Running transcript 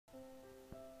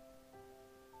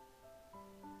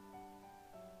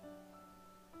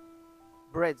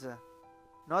BREZZA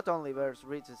not only birds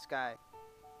reach the sky.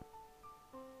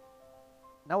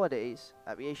 Nowadays,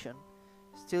 aviation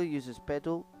still uses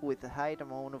petrol with a high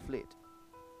amount of lead.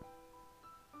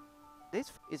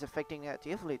 This is affecting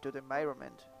negatively to the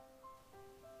environment.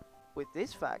 With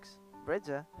these facts,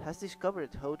 BREZZA has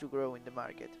discovered how to grow in the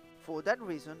market. For that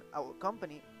reason, our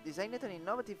company designed an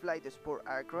innovative light sport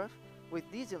aircraft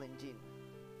with diesel engine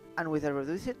and with a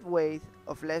reduced weight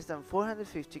of less than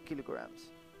 450 kilograms.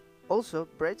 Also,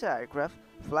 BREZZA aircraft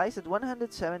flies at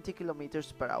 170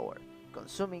 kilometers per hour,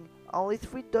 consuming only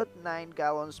 3.9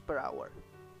 gallons per hour.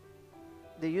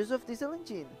 The use of diesel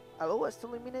engine allows us to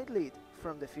eliminate lead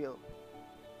from the field.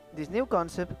 This new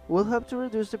concept will help to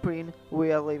reduce the print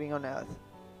we are living on Earth.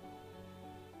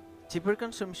 Cheaper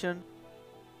consumption,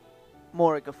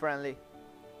 more eco-friendly.